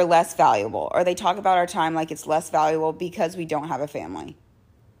like we're less valuable. Or they talk about our time like it's less valuable because we don't have a family.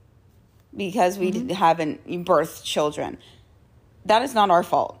 Because we haven't birthed children. That is not our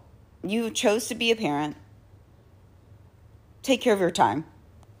fault. You chose to be a parent. Take care of your time.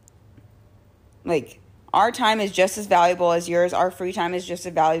 Like, our time is just as valuable as yours. Our free time is just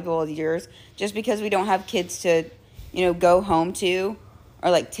as valuable as yours. Just because we don't have kids to, you know, go home to or,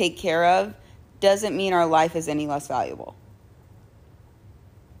 like, take care of doesn't mean our life is any less valuable.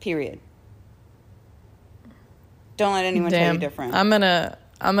 Period. Don't let anyone tell you different. I'm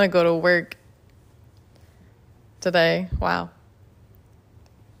gonna go to work today. Wow.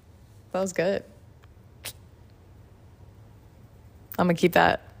 That was good. I'm gonna keep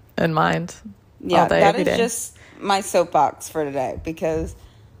that in mind. Yeah, all day, that every is day. Just my soapbox for today, because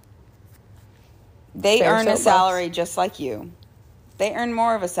they earn a salary just like you. They earn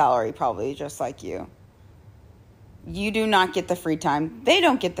more of a salary probably just like you. You do not get the free time. They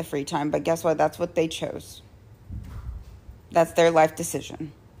don't get the free time, but guess what? That's what they chose. That's their life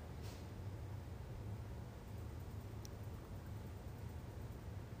decision.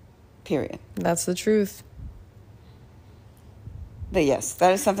 Period. That's the truth. But yes,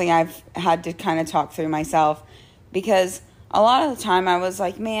 that is something I've had to kind of talk through myself, because a lot of the time I was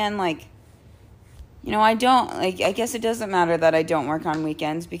like, man, like, you know, I guess it doesn't matter that I don't work on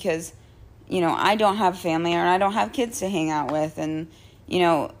weekends because, you know, I don't have family or I don't have kids to hang out with. And,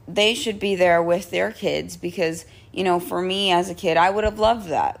 they should be there with their kids because, for me as a kid, I would have loved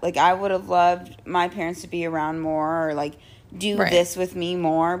that. Like, I would have loved my parents to be around more or, like, do this with me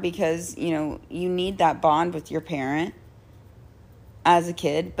more because, you need that bond with your parent as a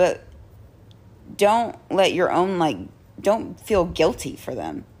kid. But don't let your own, like, don't feel guilty for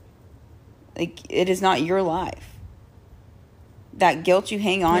them. Like, it is not your life. That guilt you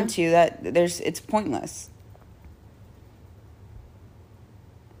hang on to, it's pointless.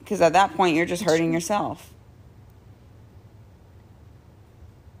 Because at that point, you're just hurting yourself.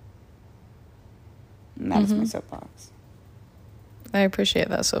 And that is my soapbox. I appreciate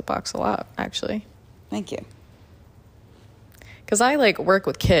that soapbox a lot, actually. Thank you. Because I, work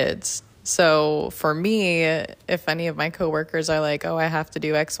with kids. So for me, if any of my coworkers are like, oh, I have to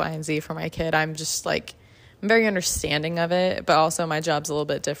do X, Y, and Z for my kid, I'm just, I'm very understanding of it. But also my job's a little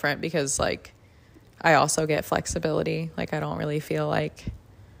bit different because, I also get flexibility. I don't really feel like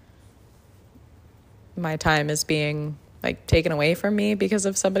my time is being taken away from me because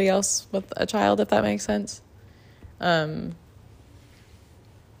of somebody else with a child, if that makes sense. But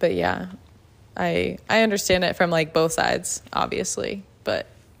yeah, I understand it from both sides, obviously, but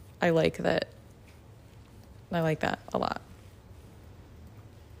I like that a lot.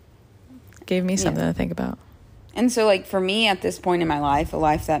 Gave me something to think about. And so for me at this point in my life, a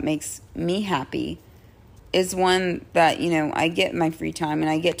life that makes me happy is one that, I get my free time and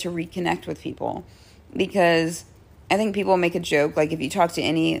I get to reconnect with people. Because I think people make a joke, if you talk to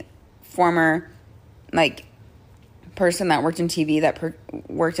any former, person that worked in TV, that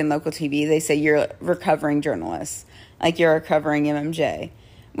worked in local TV, they say you're a recovering journalist. You're a recovering MMJ.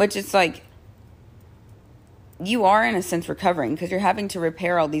 Which it's you are in a sense recovering because you're having to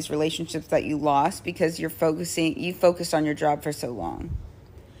repair all these relationships that you lost because you focused on your job for so long.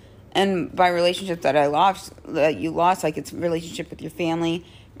 And by relationships that you lost, it's relationship with your family,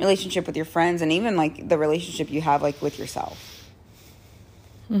 relationship with your friends, and even the relationship you have with yourself.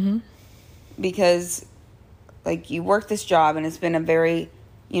 Mm-hmm. Because you work this job and it's been a very,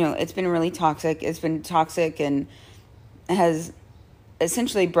 it's been really toxic. It's been toxic and has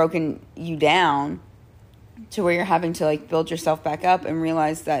essentially broken you down to where you're having to build yourself back up and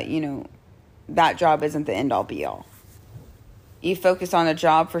realize that, that job isn't the end all be all. You focus on a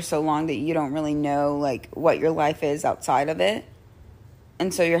job for so long that you don't really know what your life is outside of it.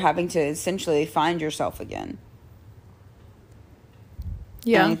 And so you're having to essentially find yourself again.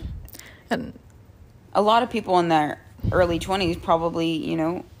 Yeah. And a lot of people in their early 20s probably,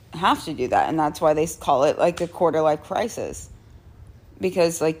 have to do that. And that's why they call it a quarter-life crisis.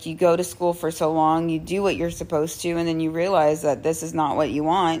 Because you go to school for so long, you do what you're supposed to, and then you realize that this is not what you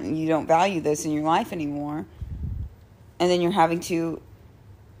want, and you don't value this in your life anymore. And then you're having to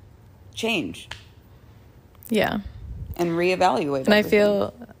change. Yeah. And reevaluate.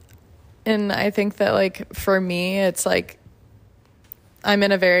 And I think that for me, it's I'm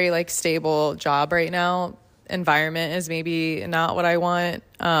in a very stable job right now. Environment is maybe not what I want,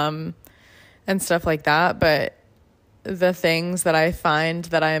 and stuff like that. But the things that I find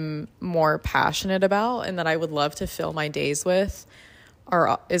that I'm more passionate about and that I would love to fill my days with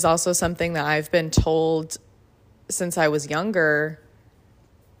is also something that I've been told since I was younger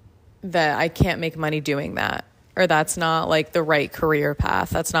that I can't make money doing that. Or that's not the right career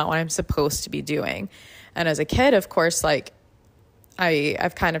path. That's not what I'm supposed to be doing. And as a kid, of course,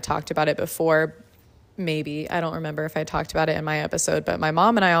 I've kind of talked about it before. Maybe, I don't remember if I talked about it in my episode, but my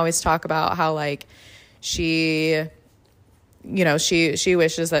mom and I always talk about how she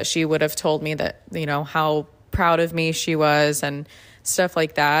wishes that she would have told me that, how proud of me she was and stuff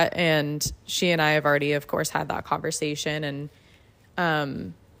like that. And she and I have already, of course, had that conversation.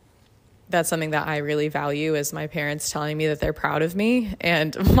 And, that's something that I really value is my parents telling me that they're proud of me.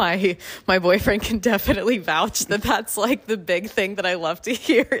 And my boyfriend can definitely vouch that that's the big thing that I love to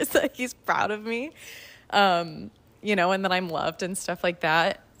hear is that he's proud of me, and that I'm loved and stuff like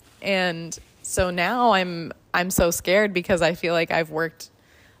that. And so now I'm so scared because I feel like I've worked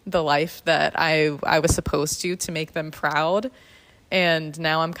the life that I was supposed to make them proud. And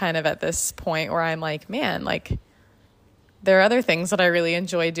now I'm kind of at this point where I'm man, there are other things that I really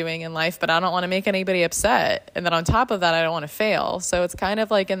enjoy doing in life, but I don't want to make anybody upset. And then on top of that, I don't want to fail. So it's kind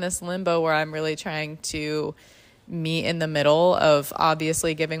of in this limbo where I'm really trying to meet in the middle of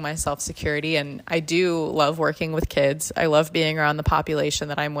obviously giving myself security. And I do love working with kids. I love being around the population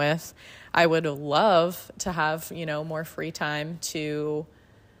that I'm with. I would love to have, more free time to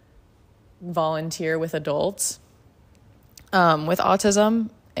volunteer with adults with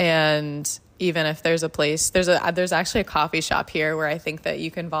autism. And even if there's a place, there's actually a coffee shop here where I think that you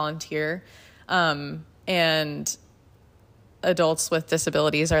can volunteer. And adults with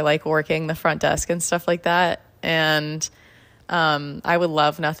disabilities are like working the front desk and stuff like that. And I would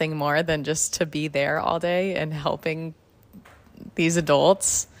love nothing more than just to be there all day and helping these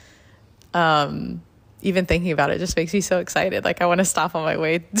adults. Even thinking about it just makes me so excited. Like I want to stop on my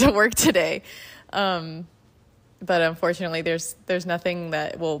way to work today. But unfortunately there's nothing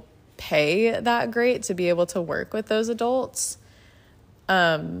that will pay that great to be able to work with those adults.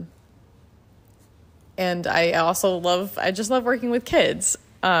 And I just love working with kids.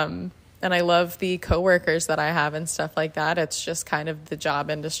 And I love the coworkers that I have and stuff like that. It's just kind of the job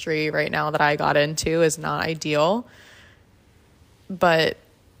industry right now that I got into is not ideal. But,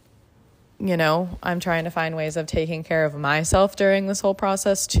 you know, I'm trying to find ways of taking care of myself during this whole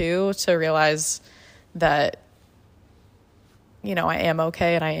process too, to realize that, you know, I am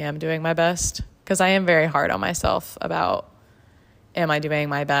okay and I am doing my best, because I am very hard on myself about, am I doing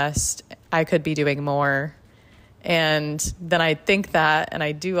my best? I could be doing more. And then I think that, and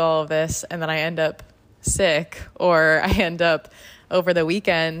I do all of this, and then I end up sick, or I end up over the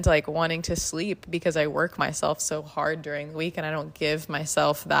weekend like wanting to sleep because I work myself so hard during the week, and I don't give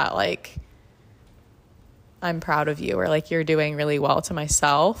myself that like, I'm proud of you, or like you're doing really well to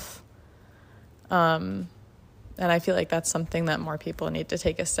myself. And I feel like that's something that more people need to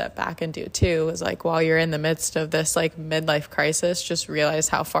take a step back and do too, is like, while you're in the midst of this like midlife crisis, just realize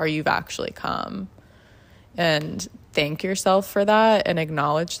how far you've actually come and thank yourself for that and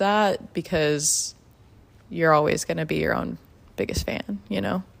acknowledge that, because you're always going to be your own biggest fan, you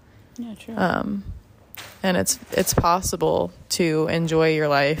know? Yeah, true. And it's possible to enjoy your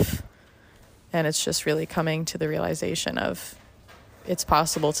life, and it's just really coming to the realization of it's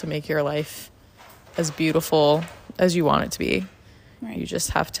possible to make your life as beautiful as you want it to be. Right. You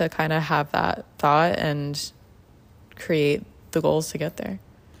just have to kind of have that thought and create the goals to get there.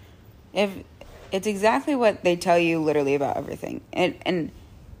 If it's exactly what they tell you literally about everything. And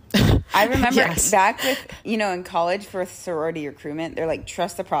I remember back with, you know, in college for sorority recruitment, they're like,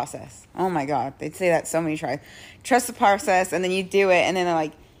 trust the process. Oh my God. They'd say that so many times. Trust the process. And then you do it. And then they're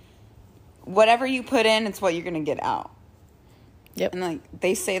like, whatever you put in, it's what you're going to get out. Yep. And like,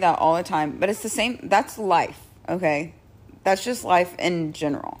 they say that all the time, but it's the same. That's life. Okay. That's just life in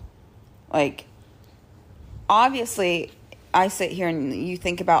general. Like, obviously I sit here and you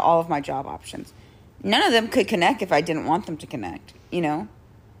think about all of my job options. None of them could connect if I didn't want them to connect, you know?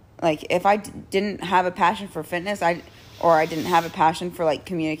 Like, if I didn't have a passion for fitness, or I didn't have a passion for, like,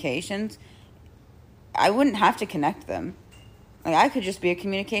 communications, I wouldn't have to connect them. Like, I could just be a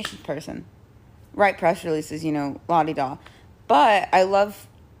communications person. Write press releases, you know, la-di-da. But I love,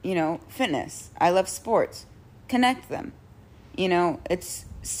 you know, fitness. I love sports. Connect them. You know, it's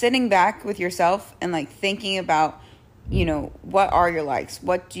sitting back with yourself and, like, thinking about, you know, what are your likes?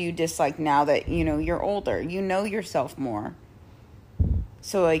 What do you dislike now that, you know, you're older? You know yourself more.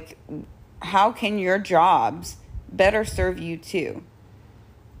 So, like, how can your jobs better serve you too?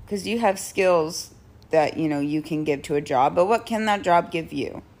 Because you have skills that, you know, you can give to a job, but what can that job give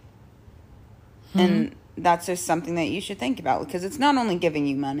you? Mm-hmm. And that's just something that you should think about, because it's not only giving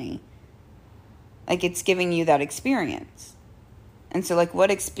you money, like, it's giving you that experience. And so, like, what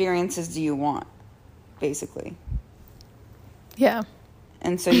experiences do you want, basically? Yeah.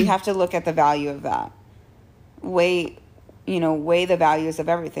 And so you have to look at the value of that. Weigh the values of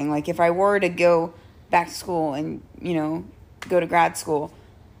everything. Like, if I were to go back to school and, you know, go to grad school,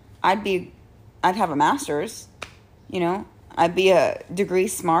 I'd have a master's, you know, I'd be a degree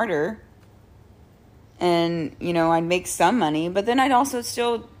smarter, and, you know, I'd make some money, but then I'd also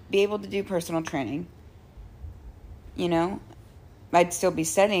still be able to do personal training, you know, I'd still be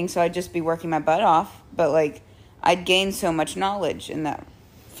studying, so I'd just be working my butt off, but, like, I'd gain so much knowledge in that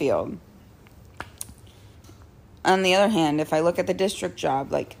field. On the other hand, if I look at the district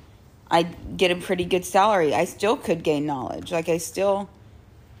job, like, I'd get a pretty good salary. I still could gain knowledge. Like, I still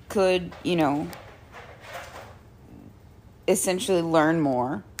could, you know, essentially learn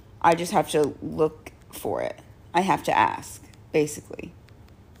more. I just have to look for it. I have to ask, basically.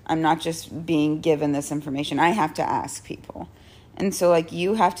 I'm not just being given this information. I have to ask people. And so, like,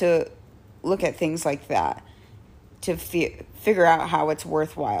 you have to look at things like that to figure out how it's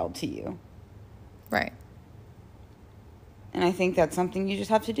worthwhile to you. Right. And I think that's something you just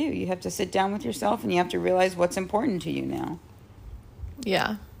have to do. You have to sit down with yourself and you have to realize what's important to you now.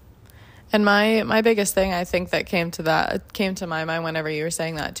 Yeah. And my biggest thing, I think, that came to my mind whenever you were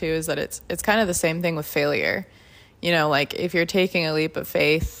saying that too, is that it's kind of the same thing with failure. You know, like, if you're taking a leap of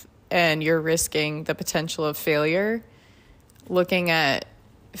faith and you're risking the potential of failure, looking at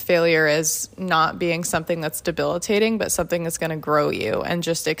failure as not being something that's debilitating, but something that's going to grow you, and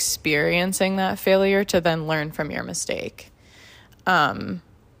just experiencing that failure to then learn from your mistake. And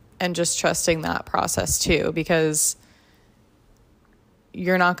just trusting that process too, because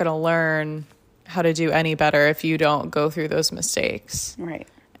you're not going to learn how to do any better if you don't go through those mistakes. Right.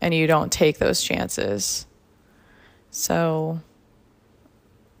 And you don't take those chances. So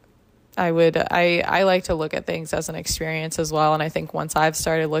I like to look at things as an experience as well. And I think once I've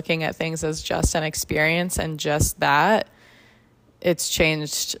started looking at things as just an experience and just that, it's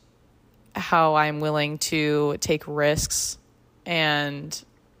changed how I'm willing to take risks and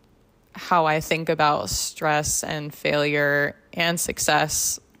how I think about stress and failure and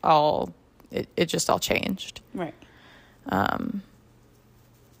success. It just all changed. Right.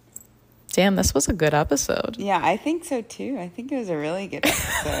 Damn, this was a good episode. Yeah, I think so too. I think it was a really good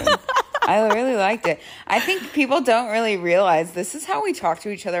episode. I really liked it. I think people don't really realize this is how we talk to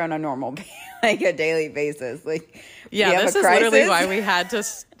each other on a normal, like a daily basis. Like, yeah, this is literally why we had to.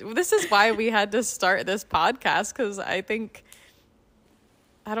 This is why we had to start this podcast, because I think,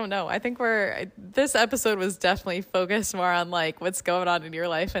 I don't know. I think this episode was definitely focused more on like what's going on in your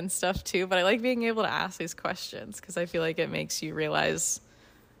life and stuff too. But I like being able to ask these questions because I feel like it makes you realize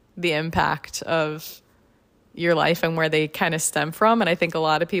the impact of your life and where they kind of stem from. And I think a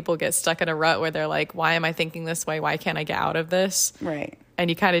lot of people get stuck in a rut where they're like, why am I thinking this way? Why can't I get out of this? Right. And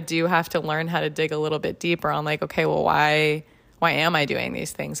you kind of do have to learn how to dig a little bit deeper on like, okay, well, why am I doing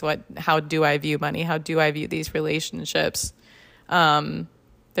these things? How do I view money? How do I view these relationships?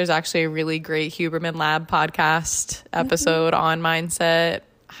 There's actually a really great Huberman Lab podcast episode on mindset.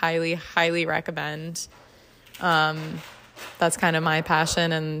 Highly, highly recommend. That's kind of my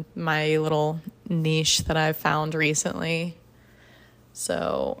passion and my little niche that I've found recently.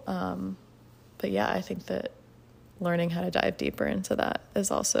 So, but yeah, I think that learning how to dive deeper into that is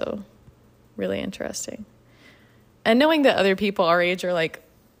also really interesting. And knowing that other people our age are like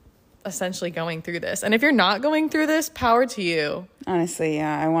essentially going through this. And if you're not going through this, power to you. Honestly,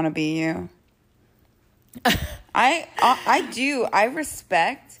 yeah, I want to be you. I do. I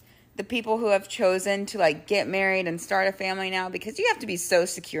respect the people who have chosen to like get married and start a family now, because you have to be so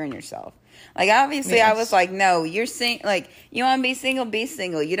secure in yourself. Like, obviously, yes. I was like, no, you're like, you want to be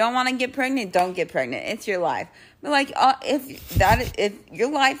single, You don't want to get pregnant, don't get pregnant. It's your life. But like, if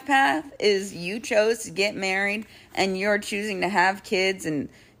your life path is you chose to get married and you're choosing to have kids and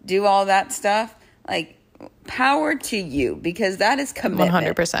do all that stuff, like, power to you, because that is commitment.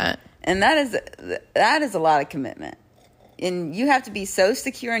 100%. And that is a lot of commitment. And you have to be so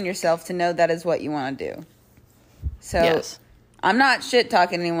secure in yourself to know that is what you want to do. So yes. I'm not shit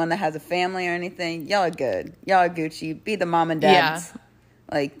talking anyone that has a family or anything. Y'all are good. Y'all are Gucci. Be the mom and dads. Yeah.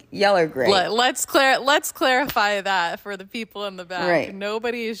 Like, y'all are great. Let's clarify that for the people in the back. Right.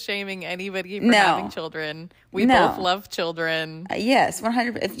 Nobody is shaming anybody for having children. We both love children. Yes,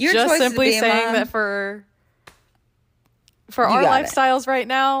 100%. If your just choice simply is to be saying a mom, that for our lifestyles right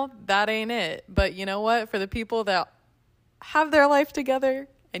now, that ain't it. But you know what? For the people that have their life together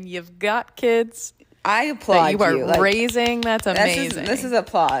and you've got kids, I applaud that you are raising. That's amazing. This is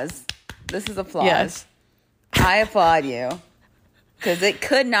applause. This is applause. Yes. I applaud you, because it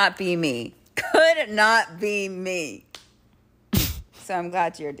could not be me. Could not be me. So I'm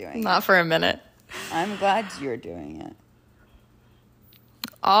glad you're doing it. Not for a minute. I'm glad you're doing it.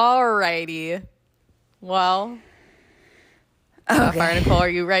 Alrighty. Well, okay. Nicole, are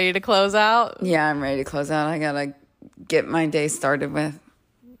you ready to close out? Yeah, I'm ready to close out. I gotta get my day started with.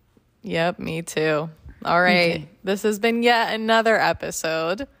 Yep, me too. All right. Okay. This has been yet another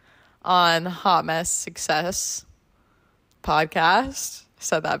episode on Hot Mess Success Podcast. I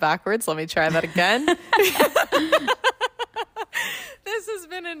said that backwards. Let me try that again. This has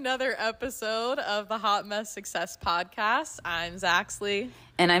been another episode of the Hot Mess Success Podcast. I'm Zaxley.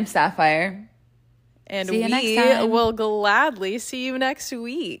 And I'm Sapphire. And we will gladly see you next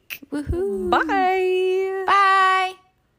week. Woohoo. Bye. Bye.